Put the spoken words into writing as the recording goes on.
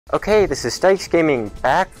Okay, this is Stikes Gaming,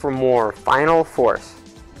 back for more Final Force.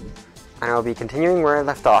 And I'll be continuing where I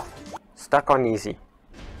left off. Stuck on easy.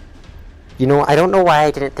 You know, I don't know why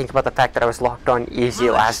I didn't think about the fact that I was locked on easy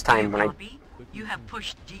last time when You have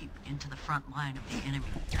pushed deep into the front line of the enemy,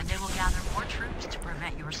 and they will gather more troops to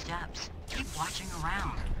prevent your steps. Keep watching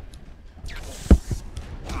around.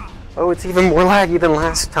 Oh, it's even more laggy than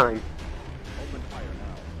last time.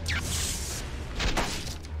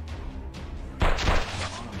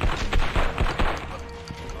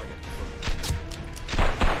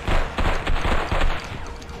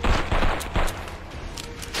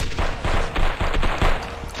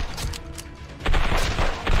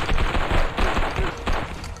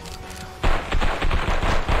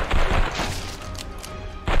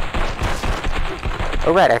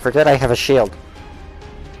 Oh right, I forgot I have a shield.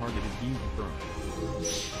 Target is being confirmed.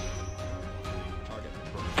 Target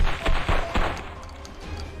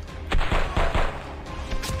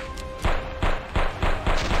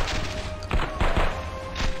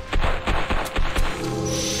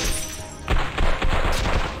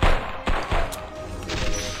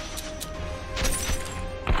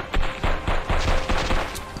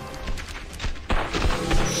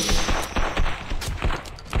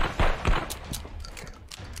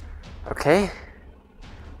Okay,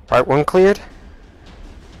 part 1 cleared.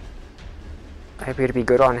 I appear to be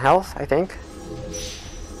good on health, I think.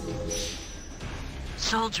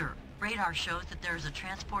 Soldier, radar shows that there is a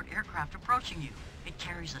transport aircraft approaching you. It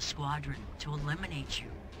carries a squadron to eliminate you.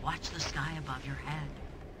 Watch the sky above your head.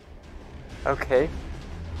 Okay.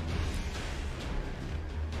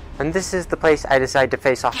 And this is the place I decide to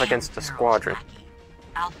face off against the squadron.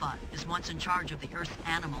 Alpha is once in charge of the Earth's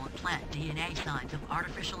animal and plant DNA science of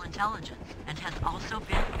artificial intelligence, and has also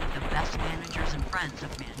been the best managers and friends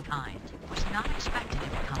of mankind. Was not expected to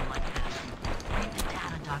become like this. Read the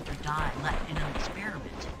data Dr. Dye let in an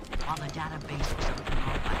experiment. While the database was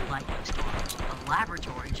overwhelmed by lightning storms, the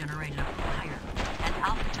laboratory generated a fire, and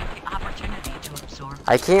Alpha took the opportunity to absorb...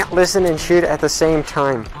 I can't listen and shoot at the same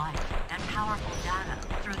time. ...and powerful data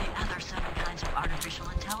through the other 7 kinds of artificial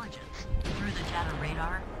intelligence. Through the data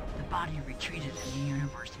radar, the body retreated in the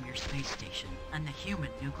Universe Mere Space Station, and the human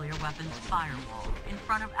nuclear weapons firewall in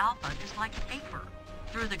front of Alpha is like paper.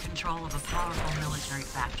 Through the control of a powerful military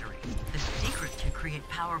factory, the secret to create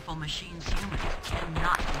powerful machines humans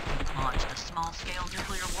cannot be launched a small-scale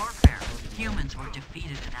nuclear warfare. Humans were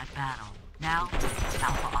defeated in that battle. Now,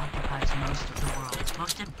 Alpha occupies most of the world's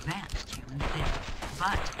most advanced human cities,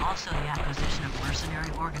 but also the acquisition of mercenary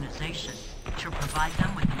organizations to provide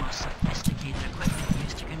them with the most sophisticated equipment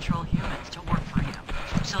used to control humans to work for him,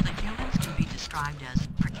 so that humans can be described as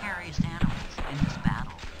precarious animals in this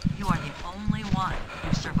battle. You are the only one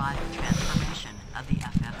who survived the transformation of the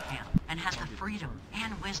FF camp, and has the freedom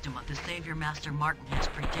and wisdom of the Savior Master Martin has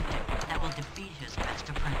predicted that will defeat his best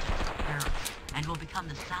apprentice, Paris, and will become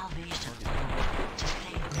the salvation of the world to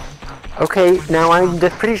save mankind. Okay, now I'm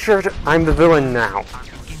pretty sure I'm the villain now. I'm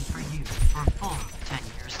looking for you for a full 10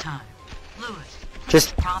 years' time. Lewis,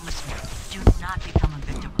 Just promise me, do not become a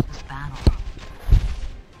victim of this battle.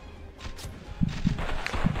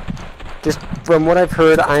 Just from what I've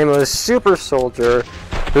heard, I'm a super soldier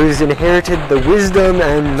who's inherited the wisdom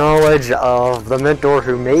and knowledge of the mentor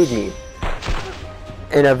who made me.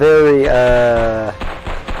 In a very,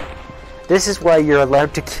 this is why you're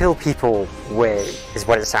allowed to kill people way, is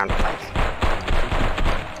what it sounded like.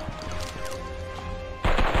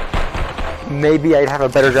 Maybe I'd have a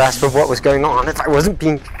better grasp of what was going on if I wasn't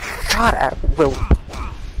being shot at, well,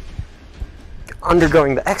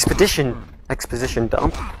 undergoing the exposition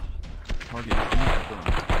dump. Target is being confirmed.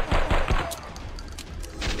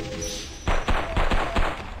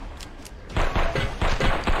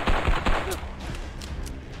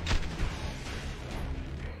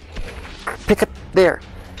 Pick up there.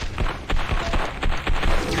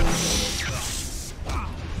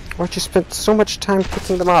 Why'd you spend so much time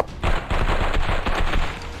picking them up?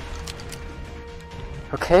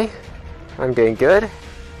 Okay, I'm doing good.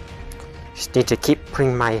 Just need to keep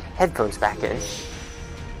putting my headphones back in.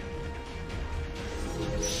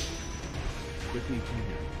 Quickly to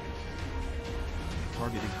here.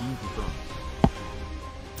 Target is being confirmed.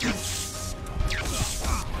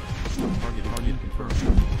 Target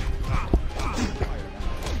confirmed.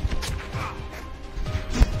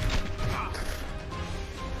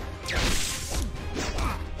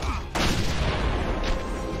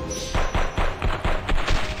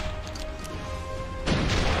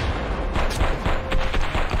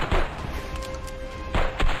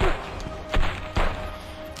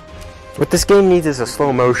 What this game needs is a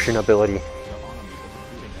slow motion ability.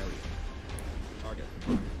 Target.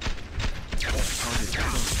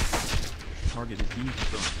 Target is being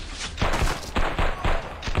confirmed.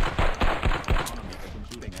 Enemy has been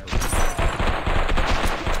shooting arrows.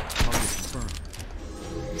 Target confirmed.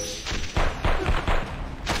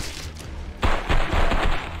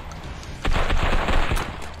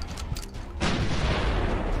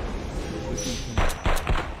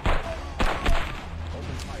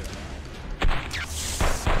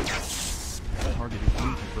 Target is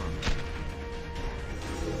being confirmed.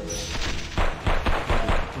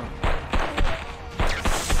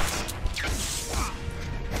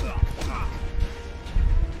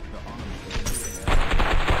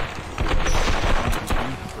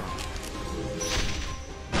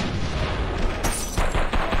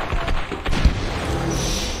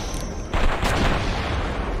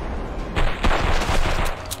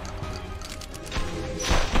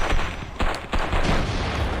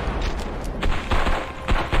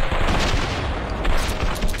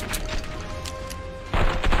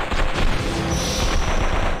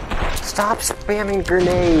 Stop spamming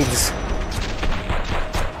grenades!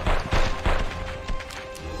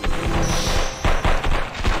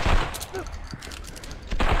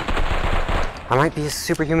 I might be as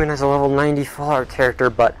superhuman as a level 90 Fallout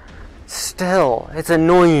character, but still, it's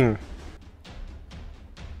annoying.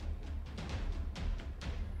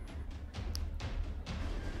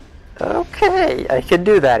 Okay, I can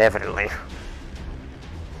do that, evidently.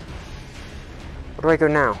 Where do I go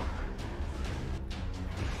now?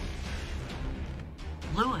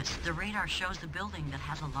 Lewis, the radar shows the building that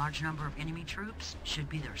has a large number of enemy troops should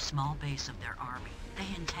be their small base of their army. They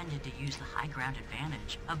intended to use the high ground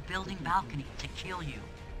advantage of building balcony to kill you.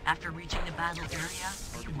 After reaching the battle area,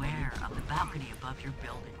 beware of the balcony above your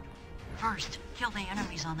building. First, kill the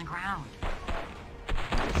enemies on the ground.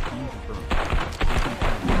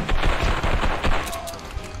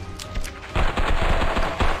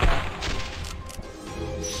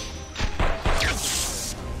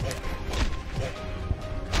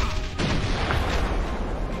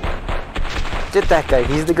 Get that guy,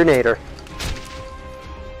 he's the grenader.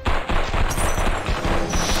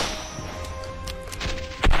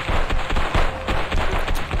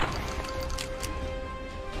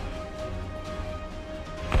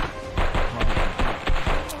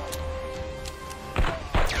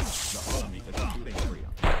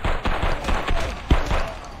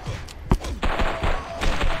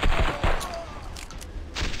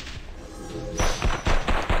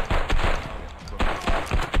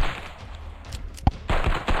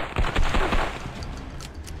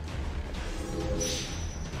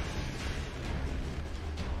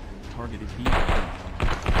 Target is being confirmed.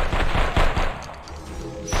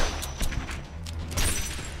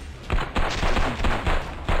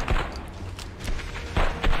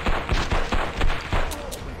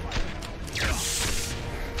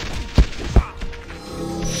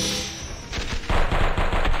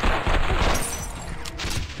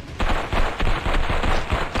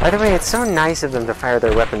 By the way, it's so nice of them to fire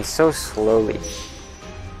their weapons so slowly.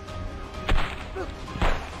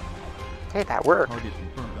 Hey, that worked. Target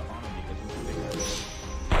confirmed. The enemy has been shooting arrows.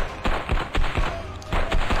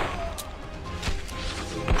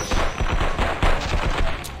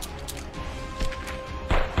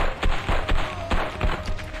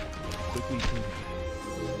 Quickly moving.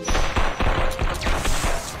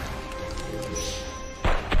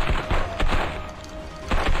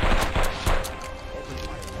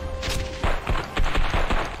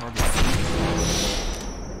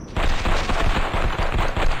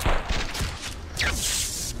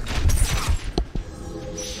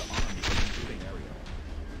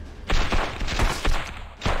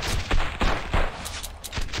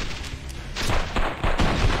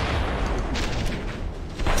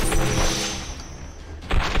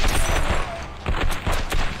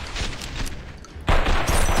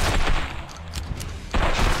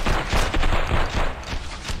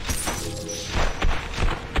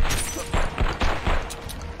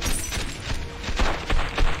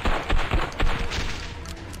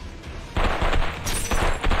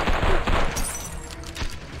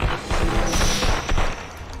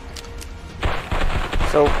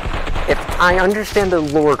 So, if I understand the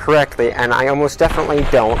lore correctly, and I almost definitely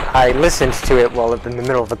don't, I listened to it while in the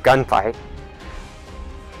middle of a gunfight.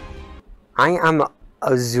 I am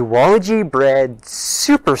a zoology-bred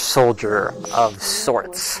super soldier of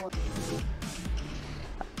sorts.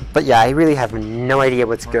 But yeah, I really have no idea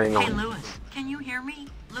what's going Hey, on. Lewis, can you hear me?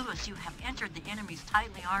 Lewis, you have entered the enemy's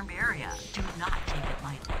tightly armed area. Do not take it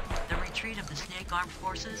lightly. The retreat of the Snake Armed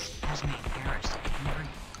Forces has made Paris angry.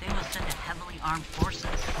 They will send in heavily armed forces,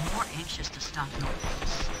 more anxious to stop your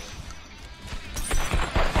base.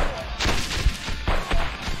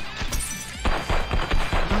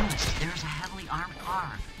 Lewis, there's a heavily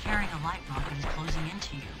far. Carrying a light rocket is closing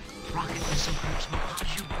into you. Rocket missile groups will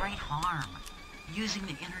cause you great harm. Using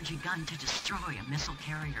the energy gun to destroy a missile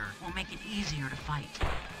carrier will make it easier to fight.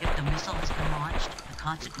 If the missile has been launched, the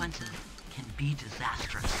consequences can be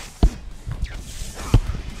disastrous.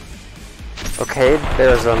 Okay,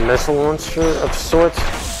 there's a missile launcher of sorts.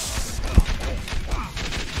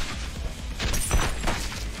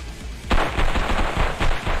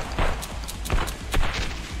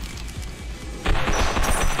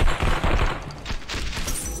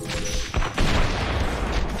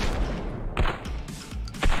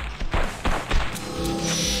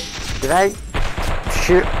 Did I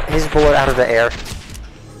shoot his bullet out of the air?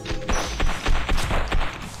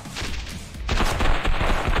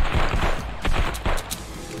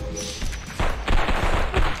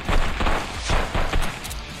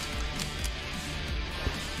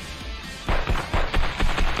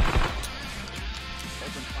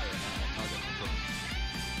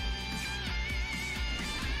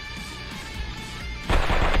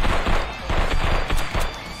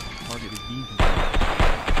 Target is being controlled.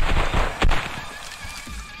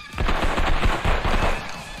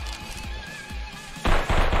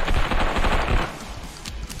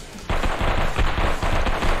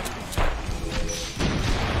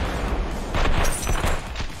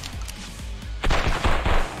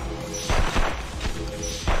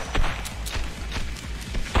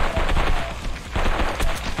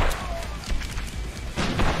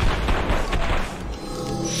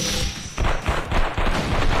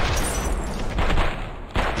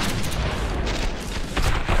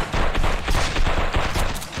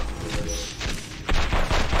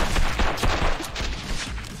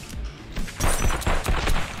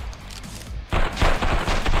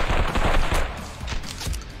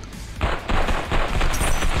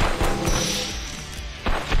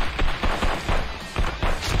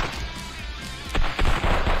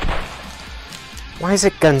 Why is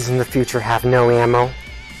it guns in the future have no ammo?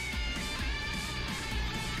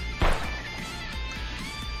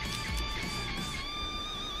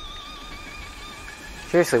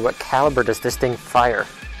 Seriously, what caliber does this thing fire?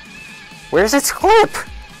 Where's its clip?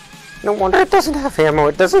 No wonder it doesn't have ammo,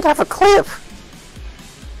 it doesn't have a clip!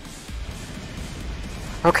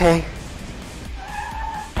 Okay.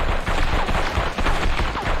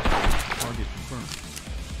 Target confirmed.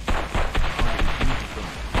 Target is being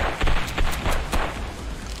confirmed.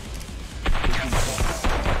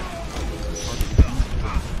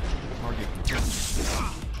 Target confirmed.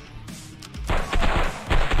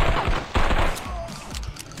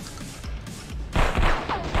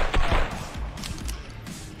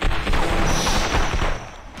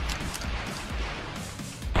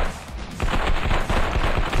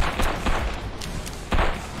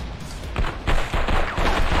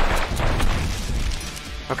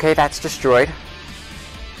 Okay, that's destroyed.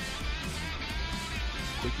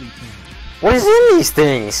 Quickly turn. What is in these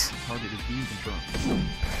things? Target is being confirmed.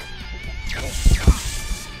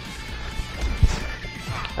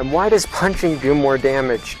 And why does punching do more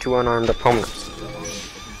damage to unarmed opponents?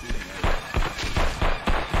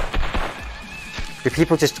 Do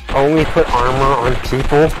people just only put armor on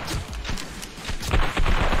people?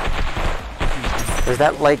 Is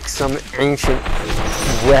that like some ancient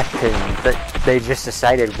weapon that they just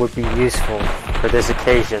decided would be useful for this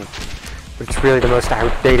occasion? It's really the most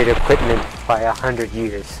outdated equipment by 100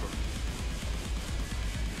 years.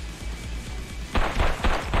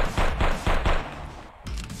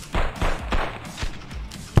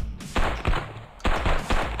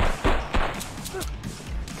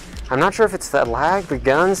 I'm not sure if it's the lag, the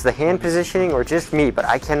guns, the hand positioning, or just me, but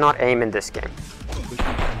I cannot aim in this game. Quickly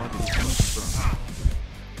target is being confirmed.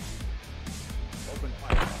 Open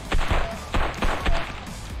fire.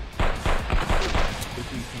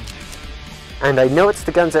 Quickly turn. And I know it's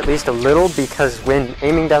the guns at least a little because when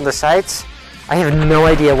aiming down the sights, I have no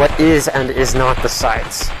idea what is and is not the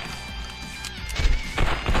sights.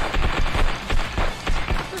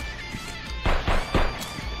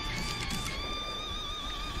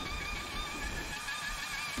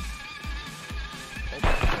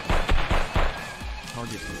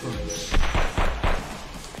 Target confirmed.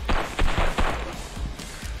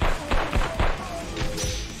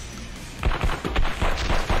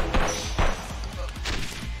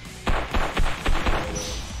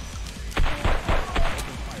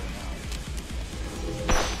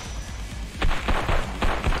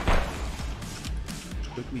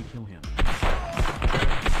 Quickly kill him.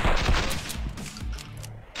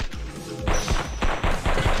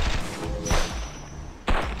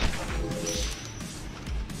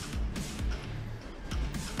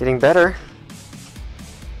 Getting better.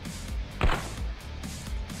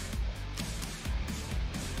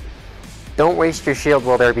 Don't waste your shield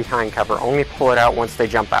while they're behind cover. Only pull it out once they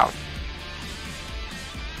jump out.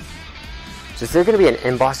 So is there going to be an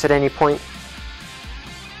in-boss at any point?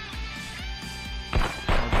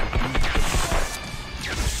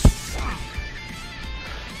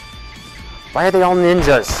 Why are they all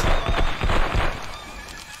ninjas?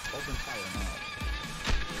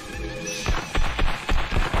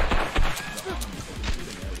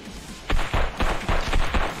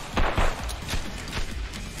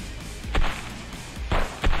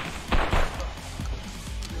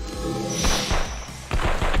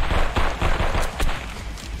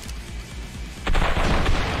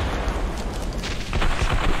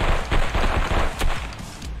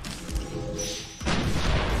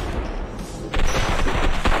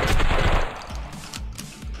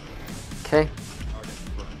 Okay.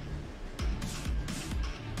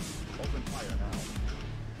 Open fire now.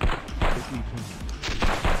 Taking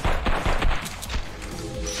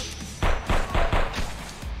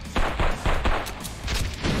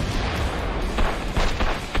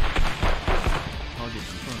target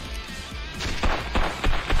confirmed.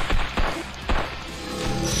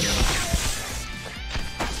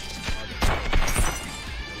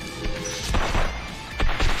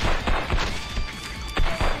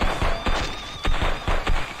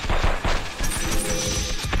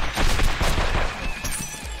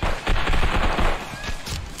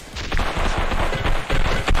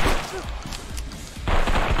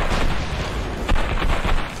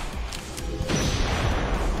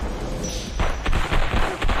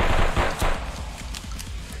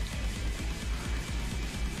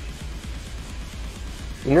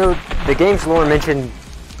 You know, the game's lore mentioned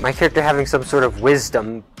my character having some sort of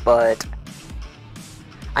wisdom, but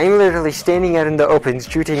I'm literally standing out in the open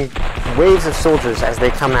shooting waves of soldiers as they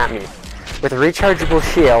come at me. With a rechargeable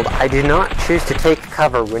shield, I do not choose to take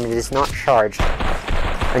cover when it is not charged,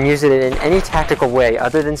 and use it in any tactical way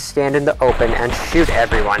other than stand in the open and shoot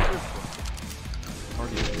everyone.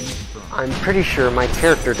 I'm pretty sure my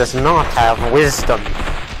character does not have wisdom.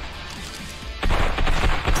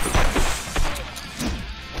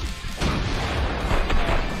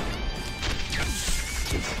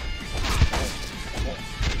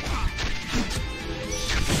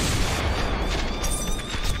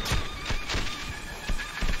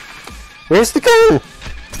 Where's the gun?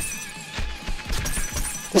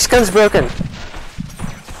 This gun's broken.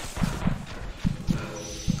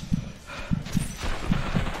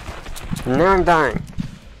 Now I'm dying.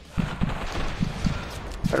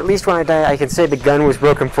 But at least when I die, I can say the gun was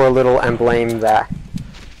broken for a little and blame that.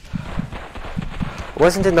 It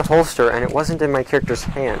wasn't in the holster, and it wasn't in my character's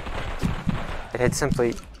hand. It had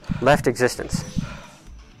simply left existence.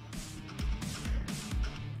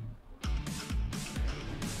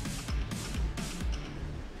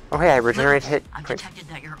 Oh hey, I regenerate hit. I've detected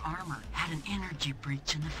that your armor had an energy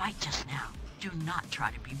breach in the fight just now. Do not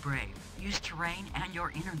try to be brave. Use terrain and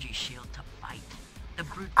your energy shield to fight. The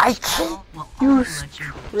brute I can't will only use let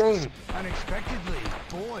you terrain. Unexpectedly,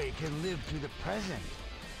 Boy can live through the present.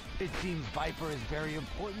 It seems Viper is very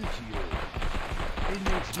important to you. It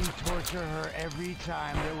makes me torture her every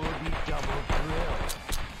time. There will be double thrill.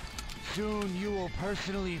 Soon you will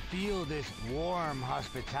personally feel this warm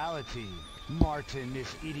hospitality. Martin,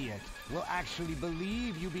 this idiot, will actually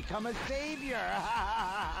believe you become a savior.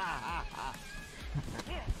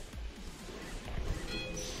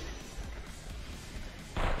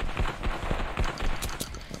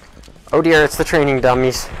 Oh dear, it's the training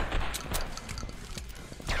dummies.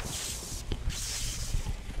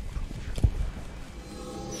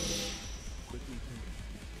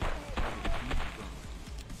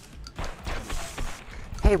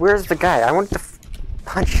 Hey, where's the guy? I want to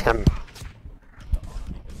punch him.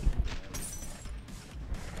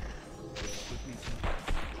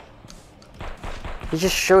 He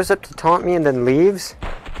just shows up to taunt me and then leaves?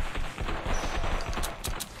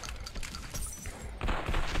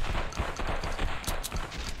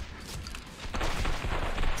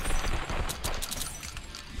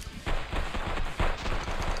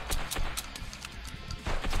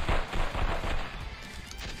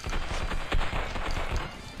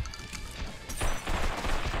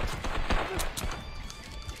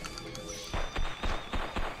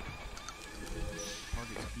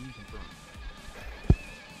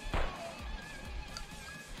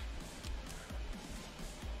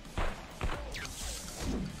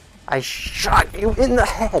 I shot you in the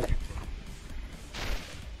head!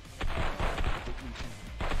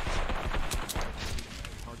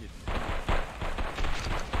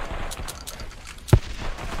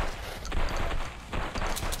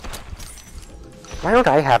 Why don't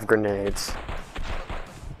I have grenades?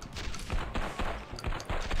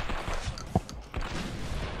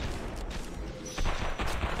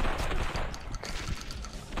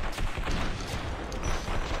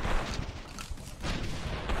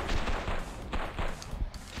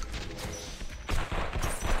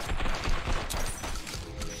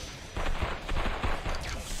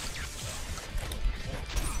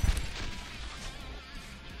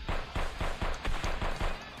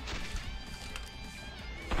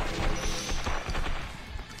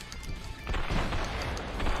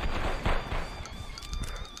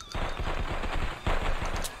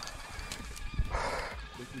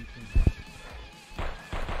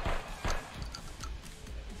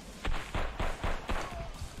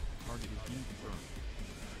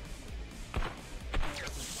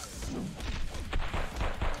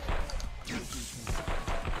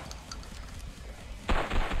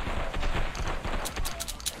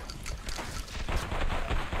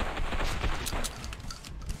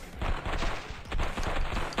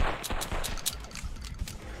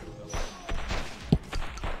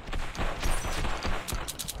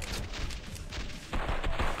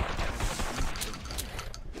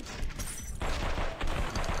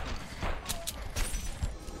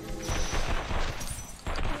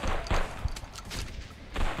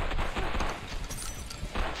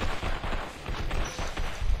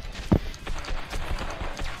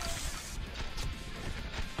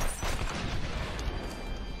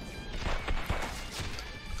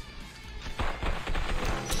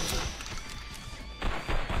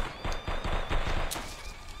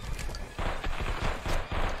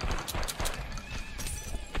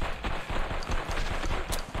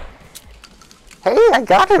 Hey, I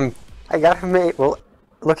got him! I got him, well,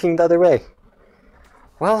 looking the other way.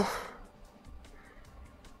 Well,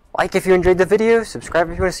 like if you enjoyed the video, subscribe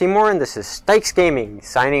if you want to see more, and this is Stykes Gaming,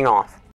 signing off.